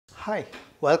Hi,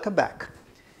 welcome back.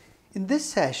 In this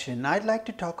session, I'd like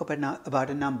to talk about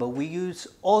a number we use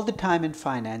all the time in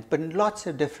finance, but in lots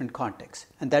of different contexts,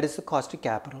 and that is the cost of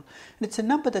capital. And it's a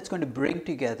number that's going to bring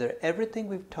together everything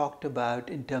we've talked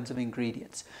about in terms of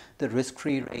ingredients, the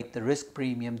risk-free rate, the risk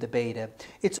premium, the beta.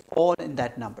 It's all in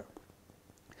that number.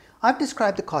 I've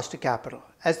described the cost of capital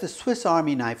as the Swiss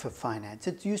Army knife of finance.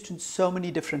 It's used in so many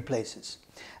different places.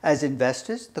 As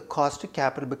investors, the cost of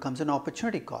capital becomes an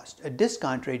opportunity cost, a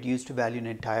discount rate used to value an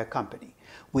entire company.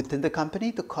 Within the company,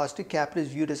 the cost of capital is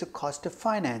viewed as a cost of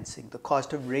financing, the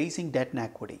cost of raising debt and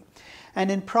equity.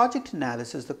 And in project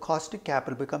analysis, the cost of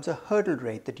capital becomes a hurdle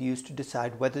rate that you use to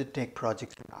decide whether to take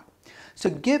projects or not. So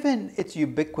given its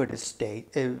ubiquitous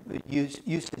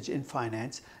usage in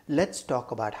finance, let's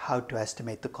talk about how to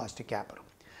estimate the cost of capital.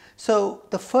 So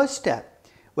the first step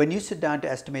when you sit down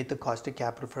to estimate the cost of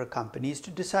capital for a company is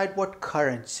to decide what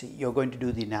currency you're going to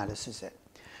do the analysis in.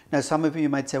 Now, some of you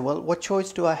might say, well, what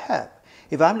choice do I have?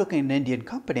 If I'm looking at an Indian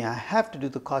company, I have to do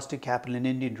the cost of capital in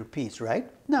Indian rupees,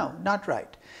 right? No, not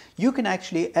right. You can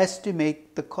actually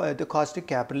estimate the cost of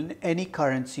capital in any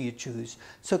currency you choose.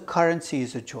 So currency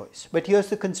is a choice. But here's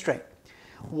the constraint.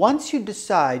 Once you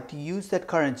decide to use that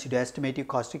currency to estimate your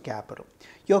cost of capital,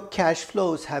 your cash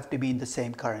flows have to be in the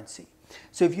same currency.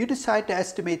 So if you decide to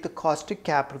estimate the cost of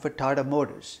capital for Tata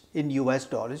Motors in US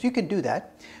dollars, you can do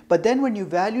that. But then when you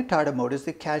value Tata Motors,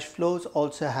 the cash flows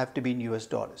also have to be in US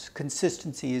dollars.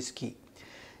 Consistency is key.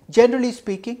 Generally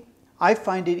speaking, I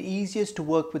find it easiest to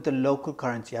work with the local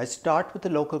currency. I start with the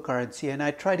local currency and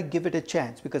I try to give it a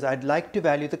chance because I'd like to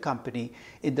value the company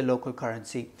in the local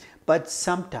currency. But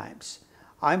sometimes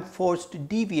I'm forced to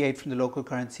deviate from the local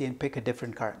currency and pick a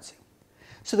different currency.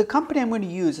 So the company I'm going to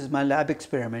use as my lab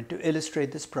experiment to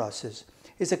illustrate this process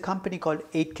is a company called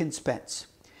Aitkin Spence.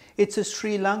 It's a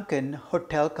Sri Lankan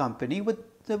hotel company with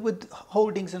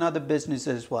holdings in other businesses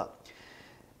as well.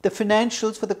 The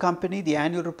financials for the company, the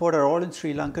annual report, are all in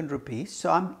Sri Lankan rupees.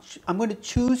 So I'm going to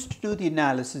choose to do the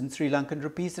analysis in Sri Lankan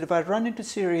rupees, that if I run into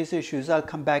serious issues, I'll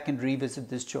come back and revisit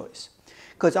this choice.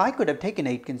 Because I could have taken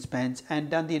Aitkin Spence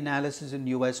and done the analysis in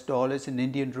US dollars, in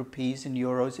Indian rupees, in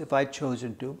euros if I'd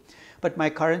chosen to. But my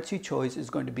currency choice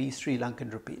is going to be Sri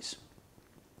Lankan rupees.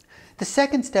 The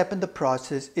second step in the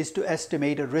process is to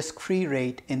estimate a risk-free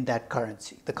rate in that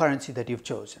currency, the currency that you've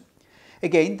chosen.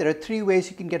 Again, there are three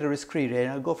ways you can get a risk-free rate,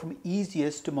 and I'll go from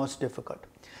easiest to most difficult.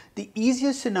 The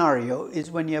easiest scenario is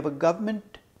when you have a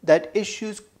government that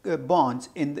issues bonds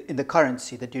in the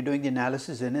currency that you're doing the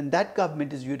analysis in, and that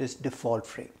government is viewed as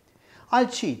default-free. I'll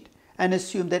cheat and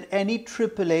assume that any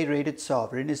AAA rated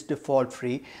sovereign is default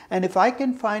free. And if I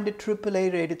can find a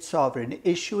AAA rated sovereign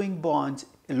issuing bonds,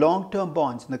 long-term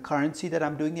bonds in the currency that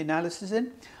I'm doing the analysis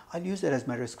in, I'll use that as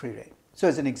my risk-free rate. So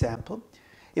as an example,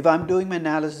 if I'm doing my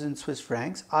analysis in Swiss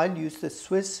francs, I'll use the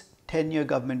Swiss 10-year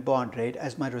government bond rate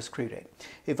as my risk-free rate.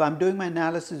 If I'm doing my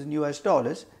analysis in US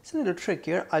dollars, it's a little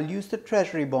trickier. I'll use the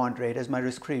Treasury bond rate as my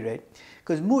risk-free rate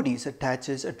because Moody's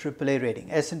attaches a AAA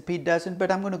rating. S&P doesn't, but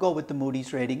I'm going to go with the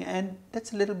Moody's rating, and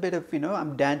that's a little bit of,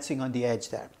 I'm dancing on the edge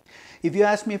there. If you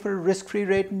ask me for a risk-free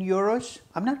rate in euros,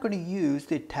 I'm not going to use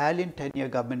the Italian 10-year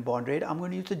government bond rate. I'm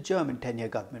going to use the German 10-year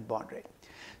government bond rate.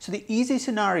 So the easy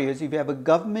scenario is if you have a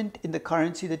government in the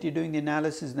currency that you're doing the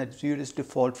analysis and that's viewed as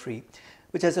default free,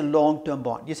 which has a long-term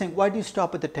bond. You're saying, why do you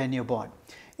stop at the 10-year bond?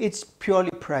 It's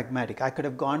purely pragmatic. I could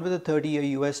have gone with a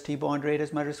 30-year UST bond rate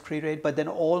as my risk-free rate, but then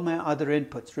all my other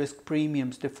inputs, risk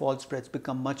premiums, default spreads,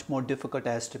 become much more difficult to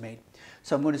estimate.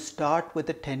 So I'm going to start with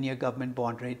the 10-year government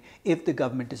bond rate if the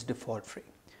government is default-free.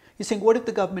 You're saying, what if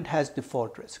the government has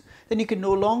default risk? Then you can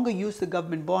no longer use the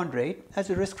government bond rate as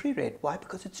a risk-free rate. Why?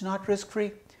 Because it's not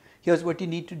risk-free. Here's what you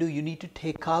need to do. You need to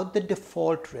take out the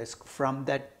default risk from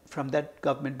that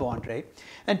government bond rate.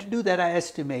 And to do that, I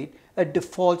estimate a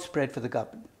default spread for the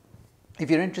government. If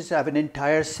you're interested, I have an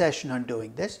entire session on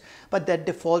doing this, but that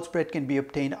default spread can be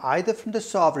obtained either from the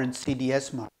sovereign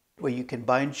CDS market, where you can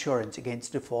buy insurance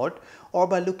against default, or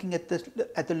by looking at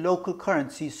the local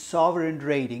currency sovereign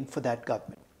rating for that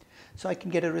government. So I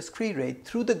can get a risk-free rate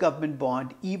through the government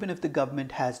bond, even if the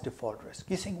government has default risk.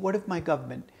 You're saying, what if my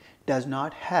government does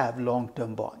not have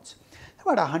long-term bonds? There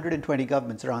are about 120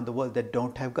 governments around the world that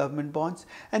don't have government bonds.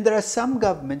 And there are some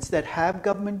governments that have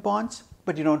government bonds,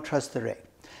 but you don't trust the rate.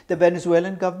 The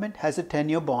Venezuelan government has a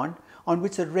 10-year bond on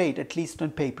which the rate, at least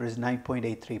on paper, is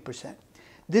 9.83%.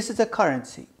 This is a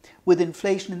currency with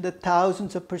inflation in the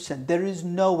thousands of percent. There is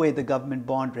no way the government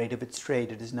bond rate, if it's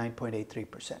traded, is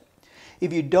 9.83%.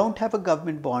 If you don't have a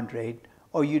government bond rate,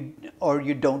 or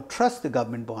you don't trust the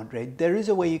government bond rate, there is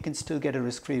a way you can still get a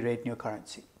risk-free rate in your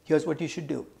currency. Here's what you should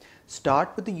do.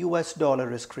 Start with the US dollar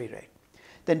risk-free rate.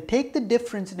 then take the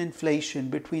difference in inflation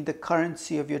between the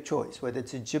currency of your choice, whether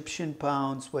it's Egyptian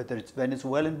pounds, whether it's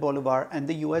Venezuelan bolivar and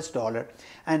the US dollar,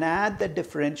 and add that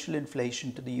differential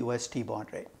inflation to the US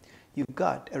T-bond rate. You've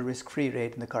got a risk-free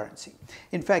rate in the currency.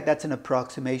 In fact, that's an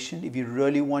approximation. If you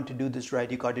really want to do this right,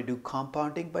 you got to do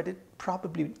compounding, but it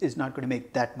probably is not going to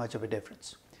make that much of a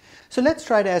difference. So let's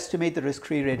try to estimate the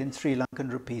risk-free rate in Sri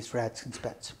Lankan rupees for Aitkin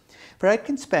Spence. For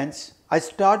Aitkin Spence, I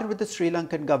started with the Sri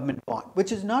Lankan government bond,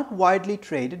 which is not widely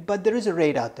traded, but there is a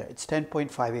rate out there. It's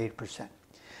 10.58%.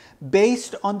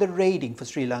 Based on the rating for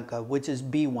Sri Lanka, which is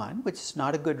B1, which is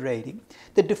not a good rating,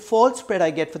 the default spread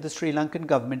I get for the Sri Lankan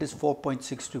government is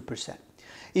 4.62%.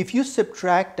 If you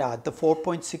subtract out the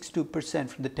 4.62%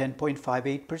 from the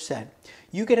 10.58%,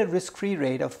 you get a risk-free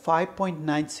rate of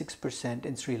 5.96%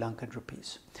 in Sri Lankan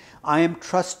rupees. I am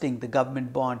trusting the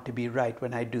government bond to be right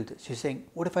when I do this. You're saying,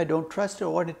 what if I don't trust it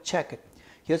or want to check it?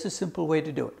 Here's a simple way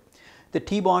to do it. The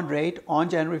T-bond rate on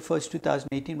January 1st,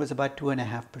 2018 was about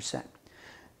 2.5%.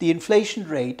 The inflation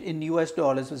rate in US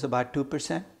dollars was about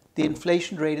 2%. The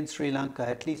inflation rate in Sri Lanka,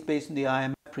 at least based on the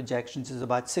IMF projections, is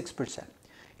about 6%.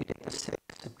 You take the 6,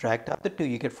 subtract out the 2,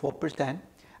 you get 4%.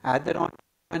 Add that on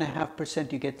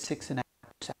 2.5%, you get 6.5%.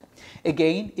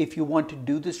 Again, if you want to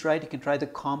do this right, you can try the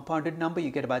compounded number. You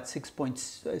get about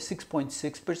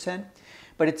 6.6%.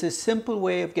 But it's a simple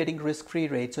way of getting risk-free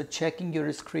rates or checking your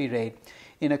risk-free rate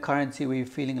in a currency where you're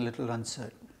feeling a little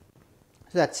uncertain.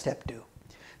 So that's step 2.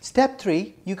 Step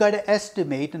 3, you got to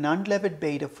estimate an unlevered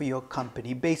beta for your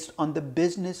company based on the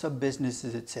business or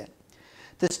businesses it's in.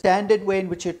 The standard way in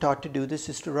which you're taught to do this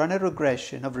is to run a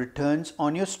regression of returns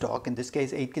on your stock, in this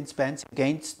case Aitkin Spence,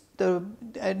 against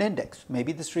an index,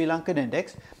 maybe the Sri Lankan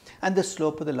index, and the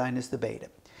slope of the line is the beta.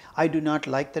 I do not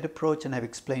like that approach, and I've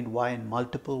explained why in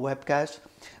multiple webcasts.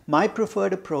 My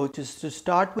preferred approach is to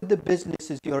start with the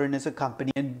businesses you're in as a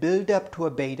company and build up to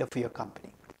a beta for your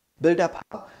company. Build up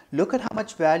how? Look at how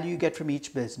much value you get from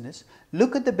each business,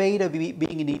 look at the beta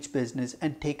being in each business,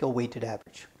 and take a weighted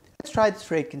average. Let's try this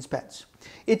for Aitkin Spence.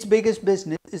 Its biggest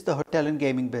business is the hotel and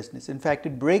gaming business. In fact,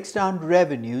 it breaks down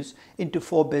revenues into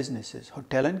 4 businesses: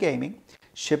 hotel and gaming,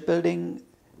 shipbuilding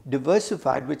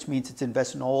diversified, which means it's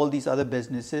invested in all these other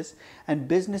businesses, and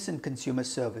business and consumer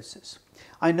services.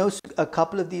 I know a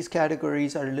couple of these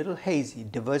categories are a little hazy.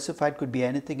 Diversified could be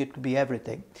anything, it could be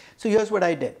everything. So here's what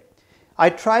I did. I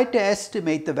tried to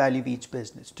estimate the value of each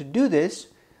business. To do this,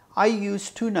 I use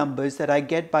 2 numbers that I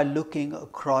get by looking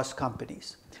across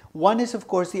companies. One is, of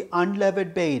course, the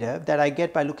unlevered beta that I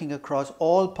get by looking across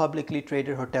all publicly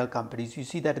traded hotel companies. You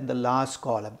see that in the last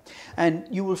column. And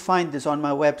you will find this on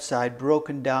my website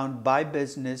broken down by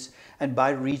business and by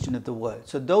region of the world.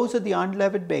 So those are the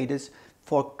unlevered betas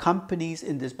for companies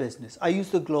in this business. I use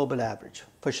the global average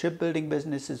for shipbuilding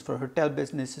businesses, for hotel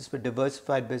businesses, for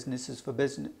diversified businesses, for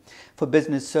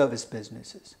business service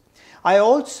businesses. I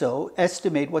also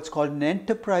estimate what's called an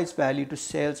enterprise value to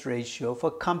sales ratio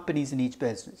for companies in each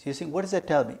business. You're saying, what does that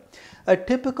tell me? A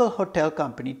typical hotel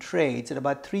company trades at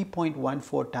about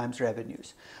 3.14 times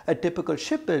revenues. A typical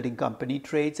shipbuilding company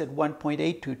trades at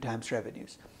 1.82 times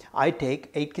revenues. I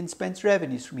take Aitkin Spence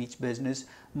revenues from each business,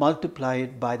 multiply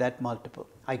it by that multiple.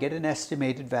 I get an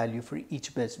estimated value for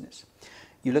each business.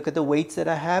 You look at the weights that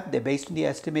I have, they're based on the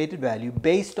estimated value,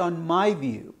 based on my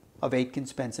view of Aitkin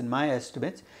Spence and my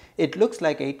estimates. It looks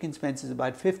like Aitkin Spence is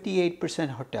about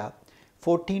 58% hotel,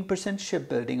 14%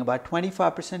 shipbuilding, about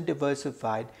 25%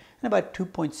 diversified, and about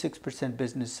 2.6%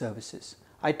 business services.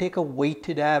 I take a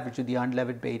weighted average of the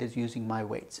unlevered betas using my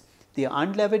weights. The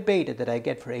unlevered beta that I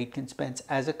get for Aitkin Spence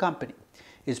as a company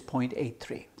is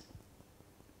 0.83.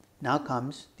 Now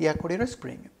comes the equity risk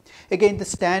premium. Again, the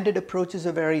standard approach is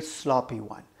a very sloppy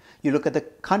one. You look at the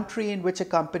country in which a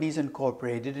company is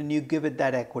incorporated and you give it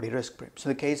that equity risk premium. So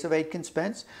in the case of Aitkin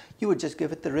Spence, you would just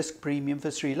give it the risk premium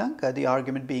for Sri Lanka, the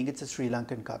argument being it's a Sri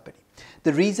Lankan company.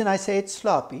 The reason I say it's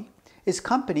sloppy is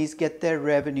companies get their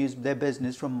revenues, their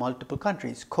business from multiple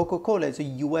countries. Coca-Cola is a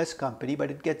US company, but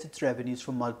it gets its revenues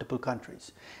from multiple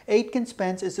countries. Aitkin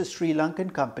Spence is a Sri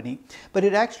Lankan company, but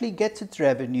it actually gets its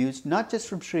revenues not just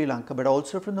from Sri Lanka, but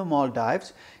also from the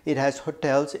Maldives. It has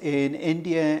hotels in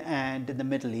India and in the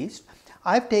Middle East.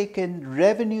 I've taken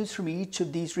revenues from each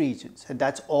of these regions, and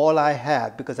that's all I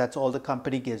have because that's all the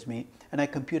company gives me, and I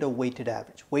compute a weighted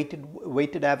average.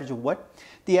 Weighted average of what?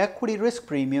 The equity risk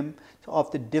premium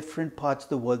of the different parts of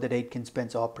the world that Aitkin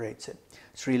Spence operates in.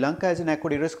 Sri Lanka has an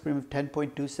equity risk premium of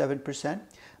 10.27%.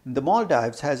 The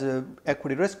Maldives has an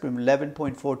equity risk premium of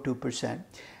 11.42%.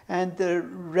 And the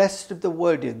rest of the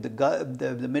world,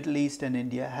 the Middle East and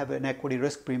India, have an equity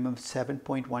risk premium of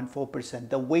 7.14%.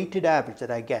 The weighted average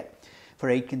that I get for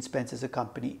Aitkin Spence as a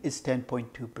company is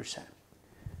 10.2%.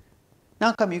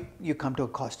 Now you come to a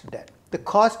cost of debt. The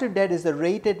cost of debt is the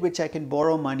rate at which I can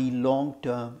borrow money long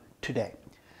term today.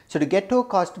 So to get to a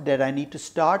cost of debt, I need to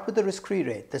start with the risk-free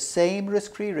rate, the same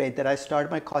risk-free rate that I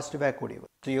started my cost of equity with.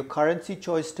 So your currency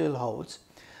choice still holds,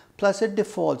 plus a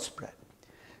default spread.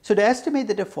 So to estimate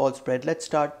the default spread, let's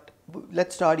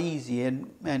start easy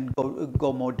and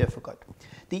go more difficult.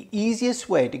 The easiest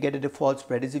way to get a default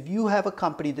spread is if you have a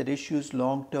company that issues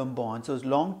long-term bonds. Those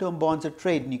long-term bonds are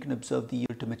traded and you can observe the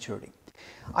yield to maturity.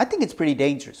 I think it's pretty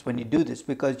dangerous when you do this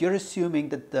because you're assuming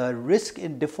that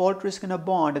the default risk in a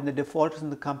bond and the default risk in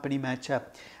the company match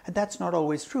up. And that's not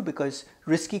always true because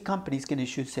risky companies can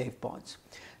issue safe bonds.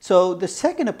 So the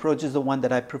second approach is the one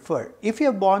that I prefer. If you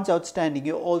have bonds outstanding,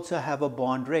 you also have a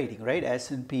bond rating, right?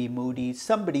 S&P, Moody's,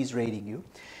 somebody's rating you.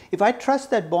 If I trust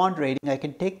that bond rating, I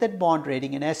can take that bond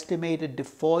rating and estimate a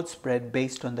default spread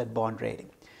based on that bond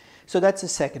rating. So that's the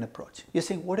second approach. You're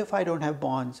saying, what if I don't have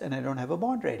bonds and I don't have a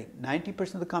bond rating?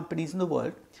 90% of the companies in the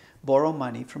world borrow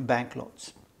money from bank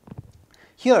loans.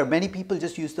 Here, many people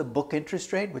just use the book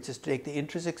interest rate, which is to take the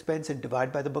interest expense and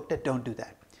divide by the book debt. Don't do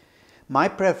that. My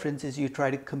preference is you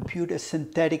try to compute a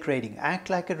synthetic rating. Act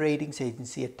like a ratings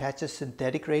agency, attach a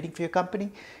synthetic rating for your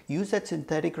company, use that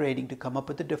synthetic rating to come up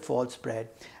with a default spread,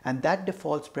 and that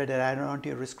default spread that added onto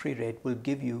your risk-free rate will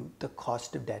give you the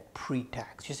cost of debt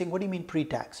pre-tax. You're saying, what do you mean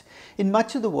pre-tax? In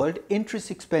much of the world,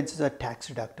 interest expenses are tax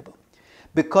deductible.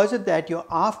 Because of that, your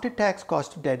after-tax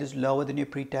cost of debt is lower than your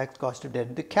pre-tax cost of debt.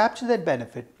 And to capture that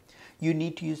benefit, you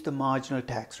need to use the marginal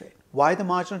tax rate. Why the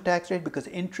marginal tax rate? Because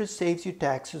interest saves you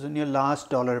taxes on your last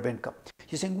dollar of income.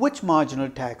 You're saying, which marginal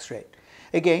tax rate?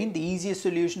 Again, the easiest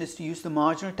solution is to use the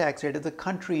marginal tax rate of the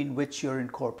country in which you're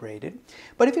incorporated.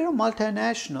 But if you're a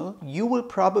multinational, you will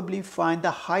probably find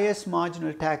the highest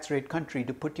marginal tax rate country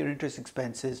to put your interest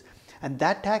expenses, and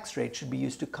that tax rate should be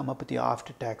used to come up with the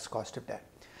after-tax cost of debt.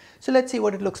 So let's see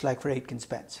what it looks like for Aitkin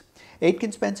Spence.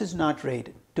 Aitkin Spence is not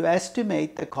rated. To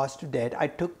estimate the cost of debt, I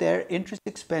took their interest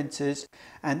expenses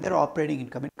and their operating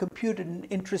income and computed an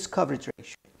interest coverage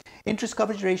ratio. Interest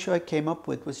coverage ratio I came up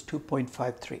with was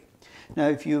 2.53. Now,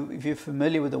 if you're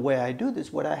familiar with the way I do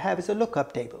this, what I have is a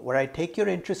lookup table where I take your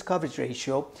interest coverage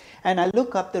ratio and I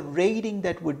look up the rating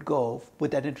that would go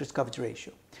with that interest coverage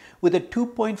ratio. With a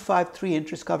 2.53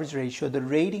 interest coverage ratio, the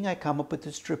rating I come up with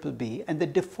is BBB, and the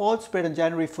default spread on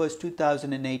January 1st,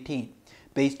 2018,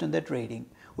 based on that rating,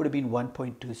 would have been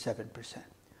 1.27%.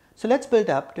 So let's build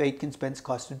up to Aitkin Spence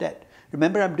cost of debt.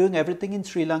 Remember, I'm doing everything in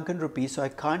Sri Lankan rupees, so I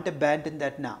can't abandon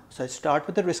that now. So I start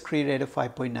with a risk-free rate of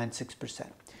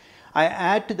 5.96%. I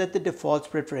add to that the default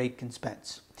spread for Aitkin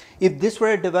Spence. If this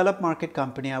were a developed market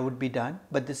company, I would be done,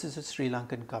 but this is a Sri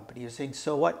Lankan company. You're saying,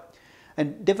 so what?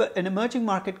 An emerging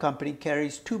market company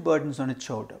carries two burdens on its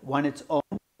shoulder. One, its own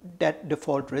debt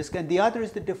default risk, and the other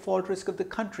is the default risk of the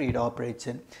country it operates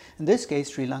in. In this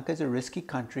case, Sri Lanka is a risky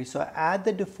country, so I add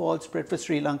the default spread for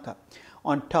Sri Lanka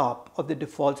on top of the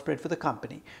default spread for the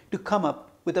company to come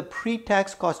up with a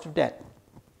pre-tax cost of debt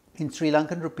in Sri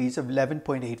Lankan rupees of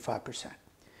 11.85%.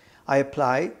 I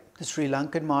apply the Sri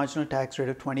Lankan marginal tax rate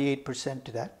of 28%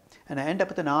 to that, and I end up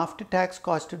with an after-tax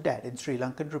cost of debt in Sri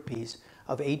Lankan rupees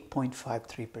of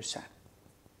 8.53%.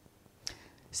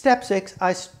 Step 6,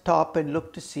 I stop and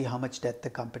look to see how much debt the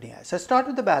company has. So I start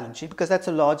with the balance sheet because that's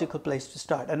a logical place to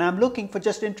start. And I'm looking for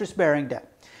just interest-bearing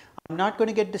debt. I'm not going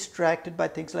to get distracted by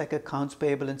things like accounts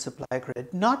payable and supply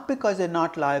credit, not because they're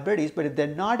not liabilities, but if they're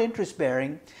not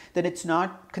interest-bearing, then it's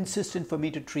not consistent for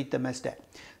me to treat them as debt.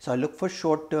 So I look for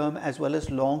short-term as well as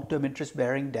long-term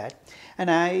interest-bearing debt, and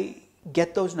I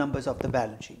get those numbers off the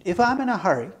balance sheet. If I'm in a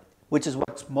hurry, which is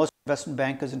what most investment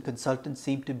bankers and consultants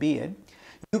seem to be in,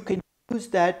 you can use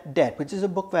that debt, which is a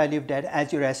book value of debt,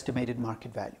 as your estimated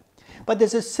market value. But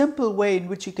there's a simple way in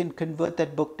which you can convert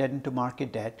that book debt into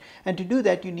market debt, and to do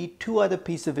that you need two other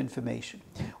pieces of information.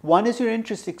 One is your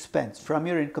interest expense from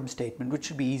your income statement, which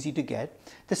should be easy to get.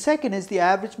 The second is the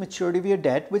average maturity of your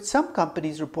debt, which some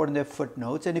companies report in their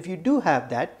footnotes, and if you do have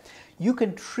that, you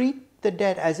can treat the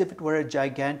debt as if it were a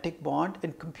gigantic bond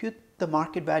and compute the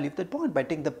market value of that bond by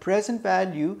taking the present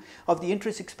value of the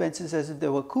interest expenses as if they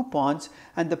were coupons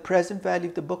and the present value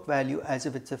of the book value as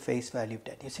if it's a face value of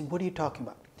debt. You're saying, what are you talking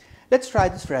about? Let's try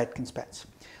this for Aitkin Spence.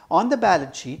 On the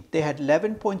balance sheet, they had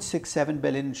 11.67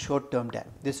 billion in short-term debt.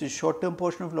 This is short-term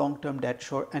portion of long-term debt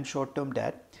and short-term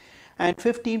debt, and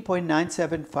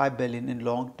 15.975 billion in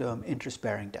long-term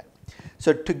interest-bearing debt.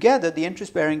 So together, the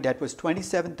interest-bearing debt was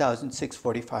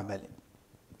 27,645 million.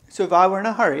 So if I were in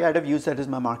a hurry, I'd have used that as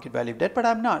my market value of debt, but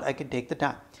I'm not. I can take the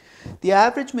time. The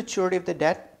average maturity of the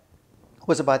debt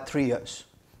was about 3 years.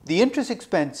 The interest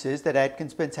expenses that Aitkin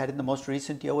Spence had in the most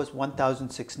recent year was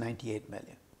 1,698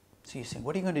 million. So you're saying,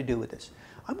 what are you going to do with this?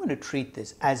 I'm going to treat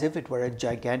this as if it were a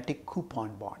gigantic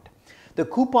coupon bond. The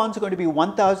coupons are going to be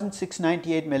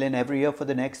 1,698 million every year for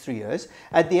the next 3 years.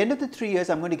 At the end of the 3 years,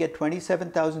 I'm going to get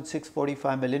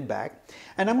 27,645 million back.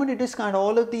 And I'm going to discount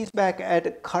all of these back at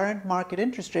a current market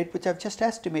interest rate, which I've just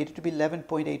estimated to be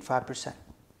 11.85%.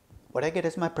 What I get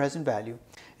as my present value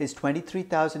is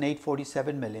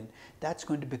 23,847 million. That's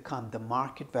going to become the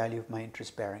market value of my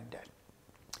interest-bearing debt.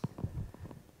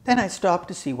 Then I stop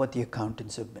to see what the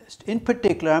accountants have missed. In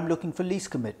particular, I'm looking for lease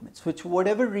commitments, which for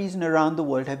whatever reason around the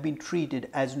world have been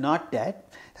treated as not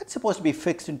debt. That's supposed to be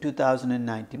fixed in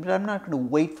 2019, but I'm not going to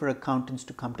wait for accountants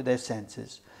to come to their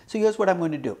senses. So here's what I'm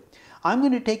going to do. I'm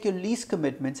going to take your lease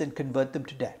commitments and convert them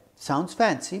to debt. Sounds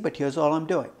fancy, but here's all I'm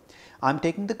doing. I'm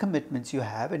taking the commitments you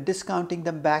have and discounting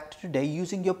them back to today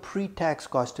using your pre-tax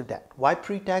cost of debt. Why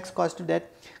pre-tax cost of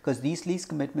debt? Because these lease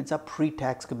commitments are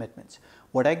pre-tax commitments.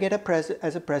 What I get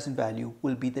as a present value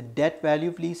will be the debt value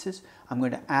of leases. I'm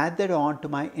going to add that on to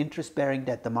my interest-bearing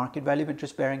debt, the market value of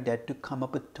interest-bearing debt, to come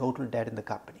up with total debt in the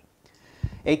company.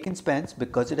 Aitkin Spence,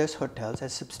 because it has hotels,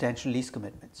 has substantial lease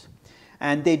commitments.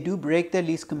 And they do break their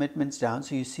lease commitments down,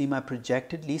 so you see my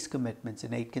projected lease commitments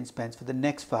in Aitkin Spence for the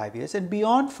next 5 years. And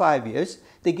beyond 5 years,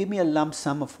 they give me a lump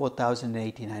sum of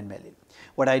 4,089 million.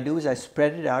 What I do is I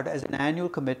spread it out as an annual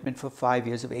commitment for 5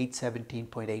 years of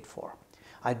 817.84.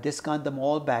 I discount them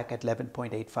all back at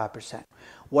 11.85%.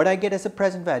 What I get as a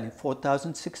present value,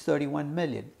 4,631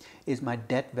 million, is my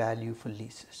debt value for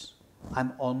leases.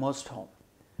 I'm almost home.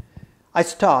 I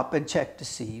stop and check to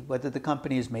see whether the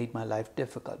company has made my life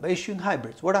difficult by issuing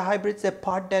hybrids. What are hybrids? They're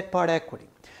part debt, part equity.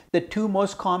 The two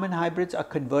most common hybrids are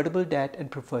convertible debt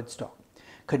and preferred stock.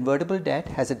 Convertible debt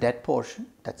has a debt portion,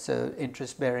 that's an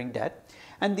interest-bearing debt,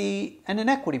 and an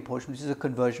equity portion, which is a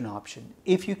conversion option.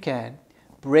 If you can,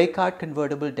 break out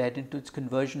convertible debt into its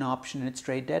conversion option and its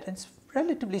trade debt, and it's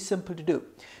relatively simple to do.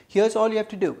 Here's all you have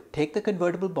to do. Take the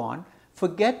convertible bond,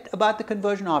 forget about the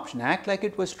conversion option, act like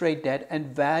it was trade debt,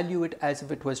 and value it as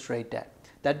if it was trade debt.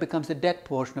 That becomes the debt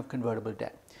portion of convertible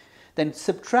debt. Then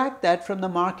subtract that from the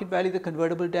market value of the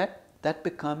convertible debt. That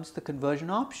becomes the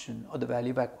conversion option or the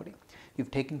value of equity.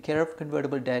 You've taken care of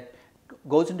convertible debt,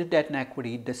 goes into debt and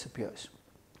equity, disappears.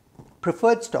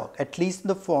 Preferred stock, at least in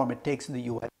the form it takes in the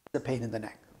US, is a pain in the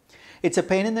neck. It's a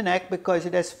pain in the neck because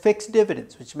it has fixed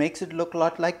dividends, which makes it look a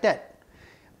lot like debt.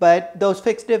 But those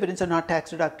fixed dividends are not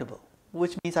tax deductible,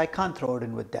 which means I can't throw it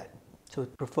in with debt. So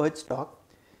with preferred stock,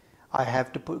 I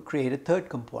have to create a third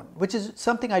component, which is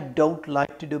something I don't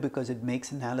like to do because it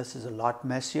makes analysis a lot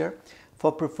messier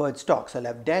for preferred stocks. I'll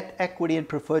have debt, equity, and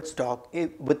preferred stock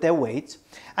with their weights.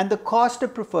 And the cost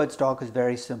of preferred stock is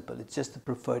very simple. It's just the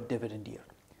preferred dividend yield.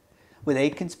 With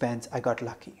Aitkin Spence, I got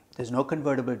lucky. There's no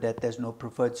convertible debt, there's no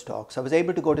preferred stock. So I was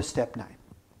able to go to step 9.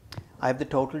 I have the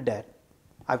total debt.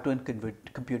 I have to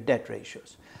compute debt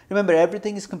ratios. Remember,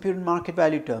 everything is computed in market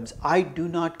value terms. I do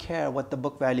not care what the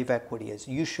book value of equity is.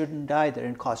 You shouldn't either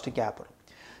in cost of capital.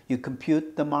 You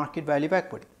compute the market value of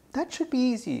equity. That should be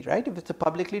easy, right? If it's a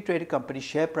publicly traded company,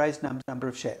 share price, number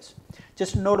of shares.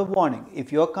 Just a note of warning,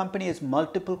 if your company has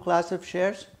multiple class of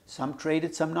shares, some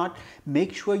traded, some not,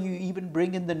 make sure you even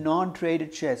bring in the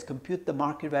non-traded shares. Compute the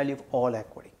market value of all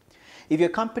equity. If your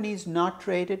company is not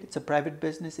traded, it's a private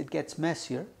business, it gets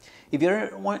messier. If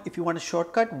you want a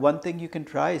shortcut, one thing you can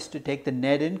try is to take the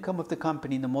net income of the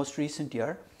company in the most recent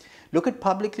year, look at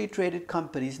publicly traded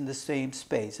companies in the same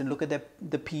space and look at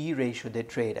the PE ratio they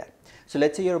trade at. So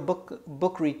let's say you're a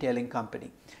book retailing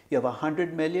company. You have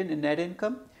 100 million in net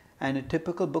income, and a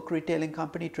typical book retailing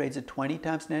company trades at 20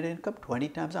 times net income. 20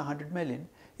 times 100 million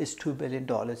is $2 billion.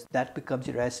 That becomes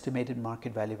your estimated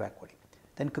market value of equity.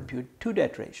 Then compute two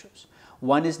debt ratios.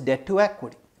 One is debt to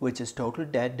equity, which is total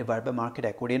debt divided by market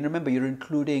equity. And remember, you're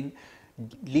including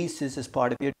leases as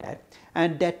part of your debt.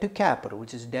 And debt to capital,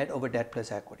 which is debt over debt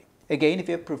plus equity. Again, if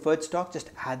you have preferred stock,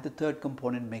 just add the third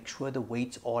component, make sure the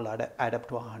weights all add up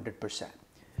to 100%.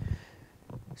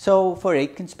 So for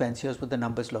Aitkin Spence, here's what the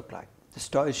numbers look like.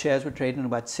 The shares were trading at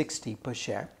about 60 per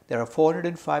share. There are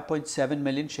 405.7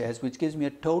 million shares, which gives me a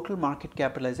total market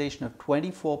capitalization of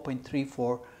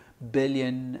 24.34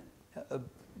 billion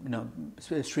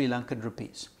Sri Lankan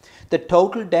rupees. The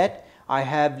total debt, I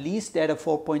have lease debt of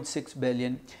 4.6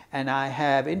 billion, and I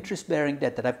have interest-bearing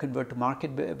debt that I've converted to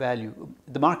market value.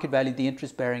 The market value of the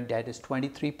interest-bearing debt is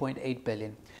 23.8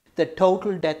 billion. The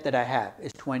total debt that I have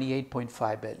is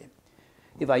 28.5 billion.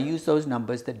 If I use those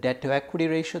numbers, the debt-to-equity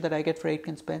ratio that I get for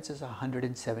Aitkin Spence is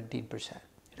 117%.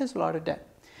 It is a lot of debt.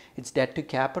 Its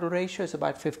debt-to-capital ratio is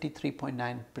about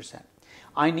 53.9%.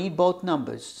 I need both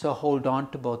numbers, so hold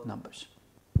on to both numbers.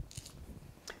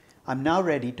 I'm now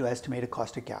ready to estimate a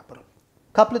cost of capital.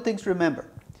 Couple of things to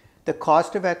remember. The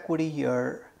cost of equity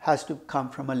here has to come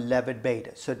from a levered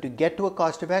beta. So to get to a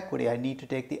cost of equity, I need to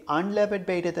take the unlevered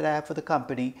beta that I have for the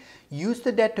company, use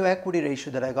the debt to equity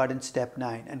ratio that I got in step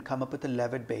 9 and come up with a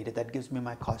levered beta that gives me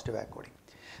my cost of equity.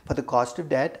 For the cost of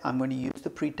debt, I'm going to use the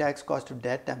pre-tax cost of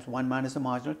debt times 1 minus the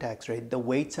marginal tax rate, the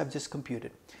weights I've just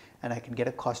computed, and I can get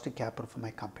a cost of capital for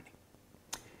my company.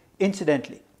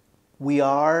 Incidentally, we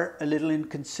are a little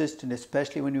inconsistent,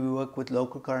 especially when we work with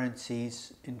local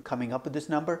currencies in coming up with this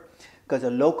number, because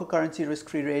a local currency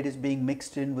risk-free rate is being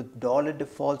mixed in with dollar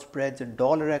default spreads and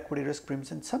dollar equity risk premiums,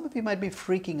 and some of you might be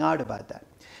freaking out about that.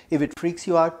 If it freaks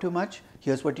you out too much,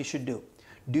 here's what you should do.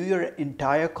 Do your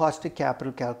entire cost of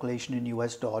capital calculation in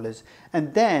US dollars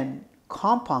and then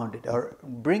compound it or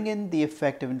bring in the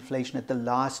effect of inflation at the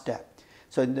last step.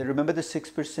 So remember the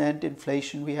 6%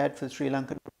 inflation we had for Sri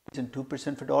Lankan and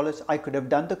 2% for dollars? I could have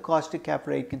done the cost of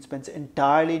capital Aitkin Spence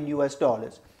entirely in US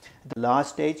dollars. At the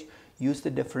last stage, use the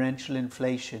differential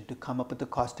inflation to come up with the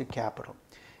cost of capital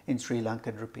in Sri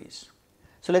Lankan rupees.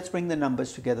 So let's bring the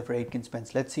numbers together for Aitkin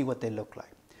Spence. Let's see what they look like.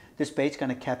 This page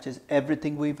kind of captures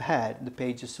everything we've had in the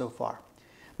pages so far.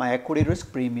 My equity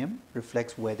risk premium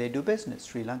reflects where they do business.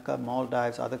 Sri Lanka,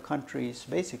 Maldives, other countries.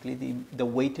 Basically, the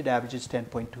weighted average is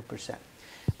 10.2%.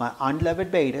 My unlevered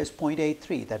beta is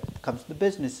 0.83. That comes from the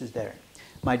businesses there.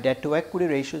 My debt to equity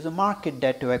ratio is a market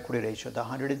debt to equity ratio, the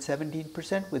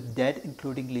 117% with debt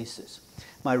including leases.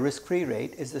 My risk-free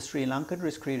rate is the Sri Lankan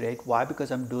risk-free rate. Why? Because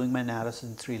I'm doing my analysis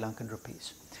in Sri Lankan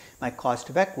rupees. My cost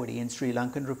of equity in Sri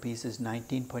Lankan rupees is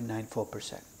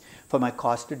 19.94%. For my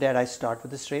cost of debt, I start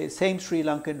with the same Sri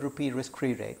Lankan rupee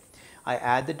risk-free rate. I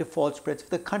add the default spreads for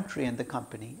the country and the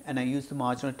company, and I use the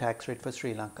marginal tax rate for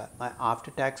Sri Lanka. My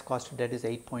after-tax cost of debt is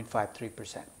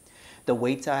 8.53%. The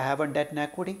weights I have on debt and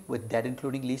equity, with debt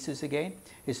including leases again,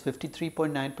 is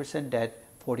 53.9% debt,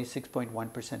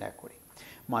 46.1% equity.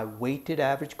 My weighted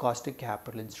average cost of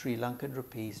capital in Sri Lankan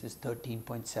rupees is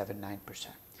 13.79%.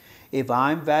 If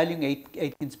I'm valuing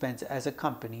Aitkin Spence as a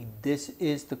company, this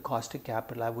is the cost of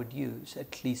capital I would use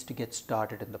at least to get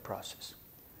started in the process.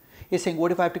 You're saying,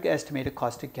 what if I have to estimate a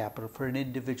cost of capital for an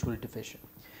individual division?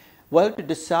 Well, to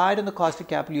decide on the cost of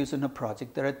capital used in a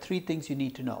project, there are 3 things you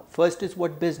need to know. First is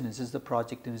what business is the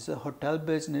project in. Is it a hotel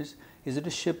business? Is it a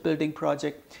shipbuilding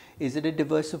project? Is it a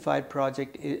diversified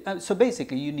project? So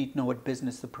basically, you need to know what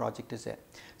business the project is in.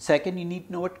 Second, you need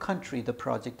to know what country the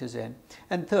project is in.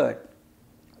 And third,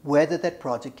 whether that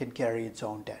project can carry its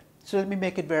own debt. So let me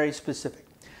make it very specific.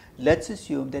 Let's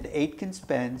assume that Aitkin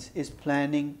Spence is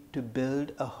planning to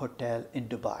build a hotel in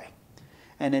Dubai,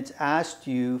 and it's asked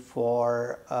you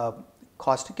for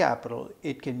cost of capital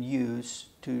it can use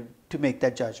to make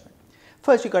that judgment.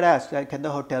 First, you got to ask, can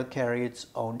the hotel carry its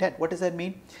own debt? What does that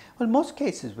mean? Well, in most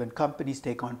cases, when companies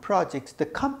take on projects, the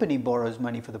company borrows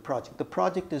money for the project. The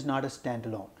project is not a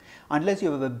standalone. Unless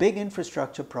you have a big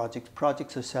infrastructure project,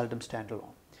 projects are seldom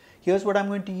standalone. Here's what I'm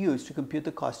going to use to compute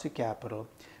the cost of capital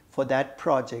for that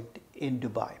project in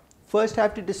Dubai. First, I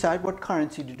have to decide what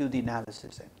currency to do the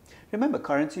analysis in. Remember,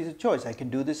 currency is a choice. I can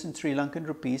do this in Sri Lankan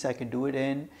rupees. I can do it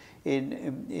in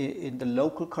the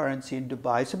local currency in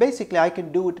Dubai. So basically, I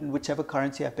can do it in whichever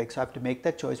currency I pick. So I have to make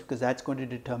that choice because that's going to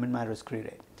determine my risk-free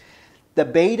rate. The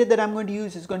beta that I'm going to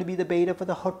use is going to be the beta for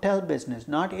the hotel business,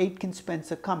 not Aitkin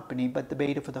Spence company, but the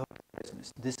beta for the hotel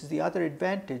business. This is the other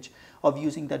advantage of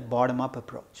using that bottom-up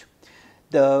approach.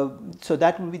 So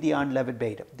that will be the unlevered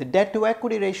beta. The debt to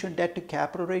equity ratio and debt to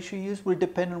capital ratio used will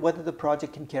depend on whether the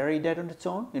project can carry debt on its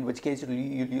own, in which case you'll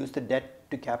use the debt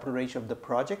to capital ratio of the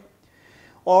project,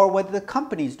 or whether the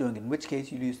company is doing it, in which case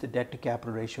you'll use the debt to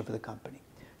capital ratio for the company.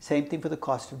 Same thing for the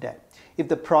cost of debt. If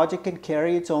the project can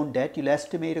carry its own debt, you'll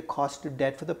estimate a cost of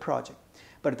debt for the project.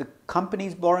 But if the company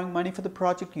is borrowing money for the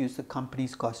project, use the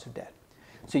company's cost of debt.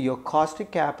 So your cost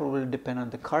of capital will depend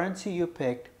on the currency you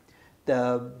picked,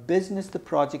 the business the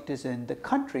project is in, the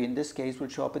country in this case will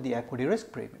show up at the equity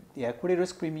risk premium. The equity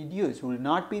risk premium used will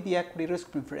not be the equity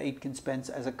risk premium for Aitkin Spence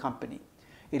as a company.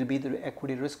 It'll be the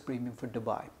equity risk premium for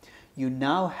Dubai. You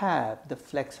now have the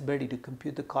flexibility to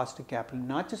compute the cost of capital,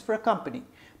 not just for a company,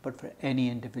 but for any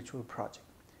individual project.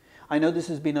 I know this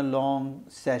has been a long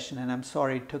session and I'm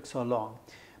sorry it took so long,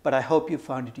 but I hope you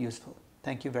found it useful.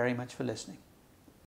 Thank you very much for listening.